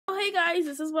Hey guys,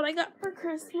 this is what I got for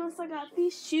Christmas. I got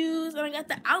these shoes and I got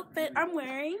the outfit I'm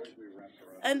wearing.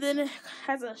 And then it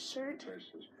has a shirt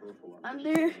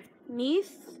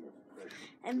underneath.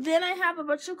 And then I have a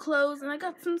bunch of clothes and I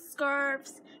got some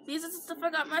scarves. These are the stuff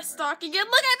I got in my stocking. And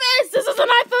look at this! This is an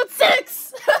iPhone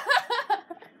 6!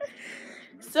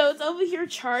 So it's over here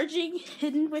charging,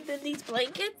 hidden within these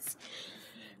blankets.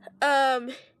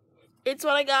 It's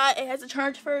what I got. It has a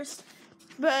charge first.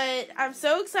 But I'm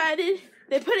so excited.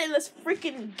 They put it in this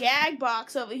freaking gag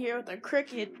box over here with a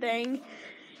cricket thing.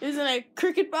 It was in a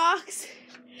cricket box.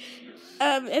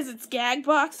 As its gag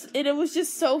box. And it was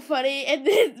just so funny. And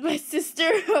then my sister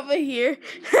over here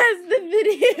has the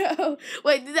video.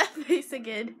 Wait, do that face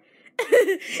again.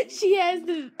 She has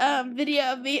the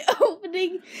video of me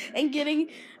opening and getting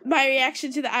my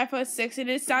reaction to the iPhone 6. And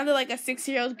it sounded like a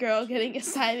 6-year-old girl getting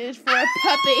excited for a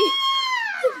puppy.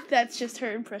 That's just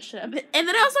her impression of it. And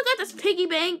then I also got this piggy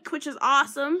bank, which is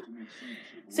awesome.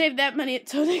 Save that money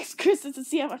until next Christmas to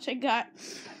see how much I got.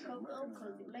 Oh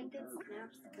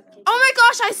my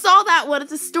gosh, I saw that one at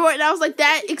the store, and I was like,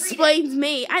 that explains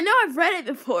me. I know I've read it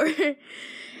before.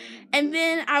 And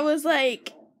then I was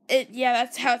like, yeah,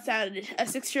 that's how it sounded. A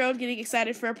 6-year-old getting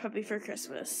excited for a puppy for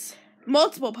Christmas.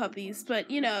 Multiple puppies,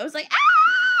 but, you know, it was like,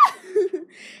 ah!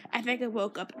 I think I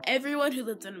woke up everyone who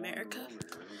lives in America.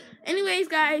 Anyways,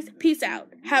 guys, peace out.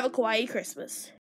 Have a kawaii Christmas.